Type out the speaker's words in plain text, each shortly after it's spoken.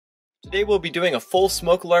Today we'll be doing a full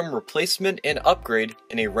smoke alarm replacement and upgrade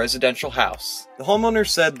in a residential house. The homeowner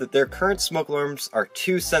said that their current smoke alarms are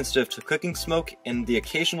too sensitive to cooking smoke and the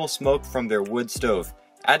occasional smoke from their wood stove.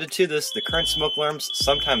 Added to this, the current smoke alarms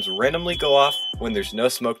sometimes randomly go off when there's no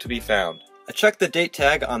smoke to be found. I checked the date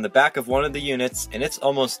tag on the back of one of the units and it's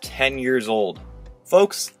almost 10 years old.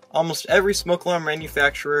 Folks, almost every smoke alarm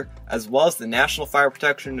manufacturer, as well as the National Fire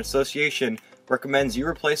Protection Association, recommends you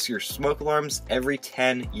replace your smoke alarms every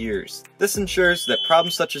 10 years. This ensures that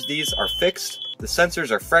problems such as these are fixed, the sensors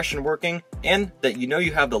are fresh and working, and that you know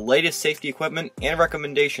you have the latest safety equipment and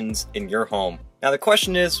recommendations in your home. Now the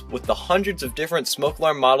question is, with the hundreds of different smoke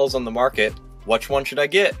alarm models on the market, which one should I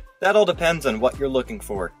get? That all depends on what you're looking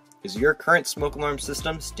for. Is your current smoke alarm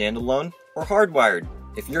system standalone or hardwired?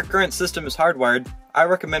 If your current system is hardwired, I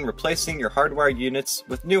recommend replacing your hardwired units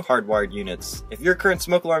with new hardwired units. If your current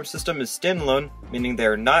smoke alarm system is standalone, meaning they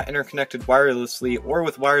are not interconnected wirelessly or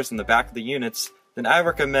with wires in the back of the units, then I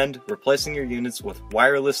recommend replacing your units with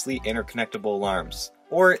wirelessly interconnectable alarms.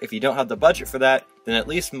 Or if you don't have the budget for that, then at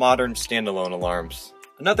least modern standalone alarms.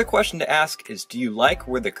 Another question to ask is, do you like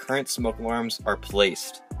where the current smoke alarms are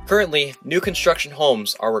placed? Currently, new construction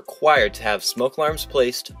homes are required to have smoke alarms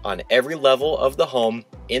placed on every level of the home,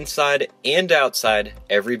 inside and outside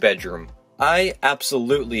every bedroom. I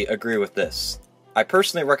absolutely agree with this. I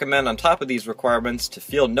personally recommend on top of these requirements to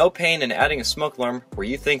feel no pain in adding a smoke alarm where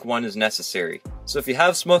you think one is necessary. So if you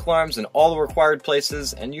have smoke alarms in all the required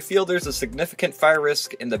places and you feel there's a significant fire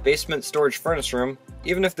risk in the basement storage furnace room,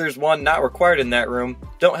 even if there's one not required in that room,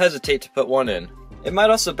 don't hesitate to put one in. It might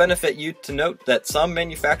also benefit you to note that some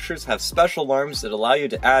manufacturers have special alarms that allow you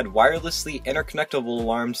to add wirelessly interconnectable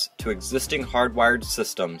alarms to existing hardwired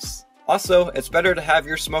systems. Also, it's better to have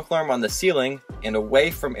your smoke alarm on the ceiling and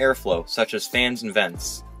away from airflow, such as fans and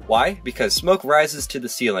vents. Why? Because smoke rises to the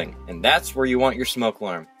ceiling, and that's where you want your smoke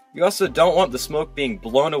alarm. You also don't want the smoke being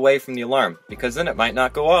blown away from the alarm, because then it might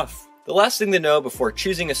not go off. The last thing to know before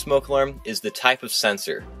choosing a smoke alarm is the type of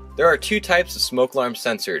sensor. There are two types of smoke alarm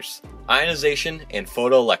sensors: ionization and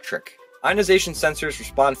photoelectric. Ionization sensors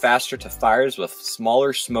respond faster to fires with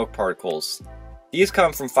smaller smoke particles. These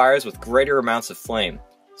come from fires with greater amounts of flame.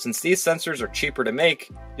 Since these sensors are cheaper to make,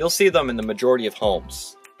 you'll see them in the majority of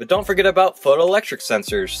homes. But don't forget about photoelectric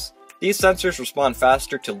sensors. These sensors respond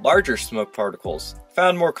faster to larger smoke particles,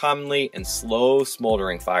 found more commonly in slow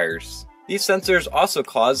smoldering fires. These sensors also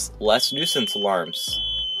cause less nuisance alarms.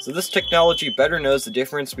 So this technology better knows the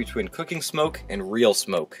difference between cooking smoke and real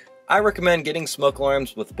smoke. I recommend getting smoke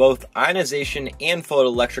alarms with both ionization and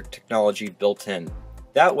photoelectric technology built in.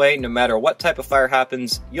 That way, no matter what type of fire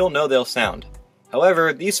happens, you'll know they'll sound.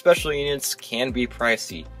 However, these special units can be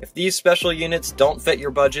pricey. If these special units don't fit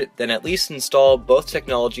your budget, then at least install both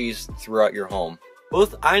technologies throughout your home.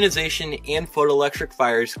 Both ionization and photoelectric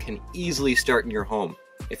fires can easily start in your home.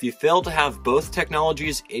 If you fail to have both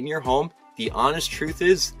technologies in your home, the honest truth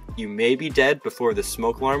is, you may be dead before the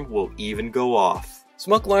smoke alarm will even go off.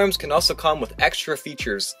 Smoke alarms can also come with extra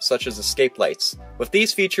features such as escape lights. With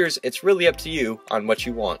these features, it's really up to you on what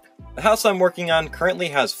you want. The house I'm working on currently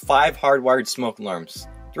has 5 hardwired smoke alarms.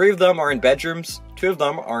 3 of them are in bedrooms, 2 of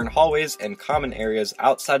them are in hallways and common areas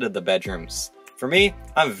outside of the bedrooms. For me,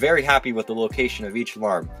 I'm very happy with the location of each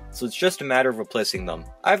alarm, so it's just a matter of replacing them.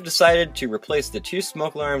 I've decided to replace the 2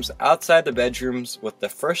 smoke alarms outside the bedrooms with the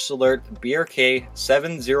First Alert BRK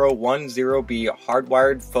 7010B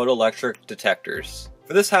hardwired photoelectric detectors.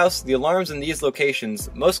 For this house, the alarms in these locations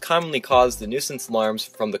most commonly cause the nuisance alarms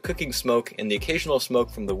from the cooking smoke and the occasional smoke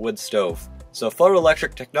from the wood stove, so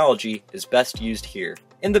photoelectric technology is best used here.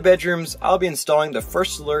 In the bedrooms, I'll be installing the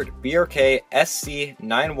First Alert BRK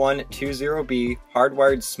SC9120B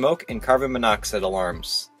hardwired smoke and carbon monoxide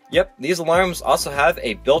alarms. Yep, these alarms also have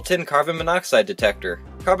a built-in carbon monoxide detector.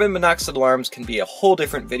 Carbon monoxide alarms can be a whole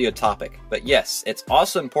different video topic, but yes, it's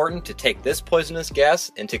also important to take this poisonous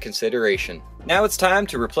gas into consideration. Now it's time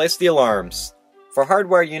to replace the alarms. For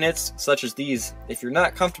hardware units such as these, if you're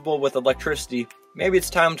not comfortable with electricity, maybe it's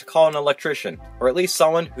time to call an electrician, or at least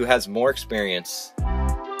someone who has more experience.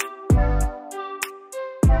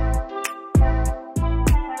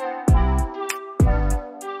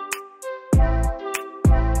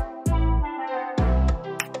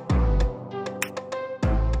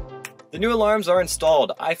 The new alarms are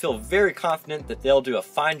installed. I feel very confident that they'll do a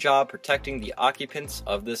fine job protecting the occupants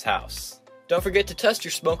of this house. Don't forget to test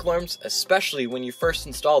your smoke alarms, especially when you first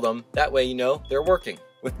install them. That way you know they're working.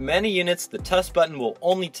 With many units, the test button will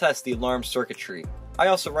only test the alarm circuitry. I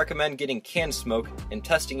also recommend getting can smoke and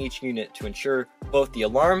testing each unit to ensure both the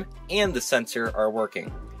alarm and the sensor are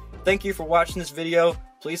working. Thank you for watching this video.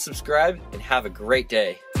 Please subscribe and have a great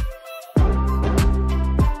day.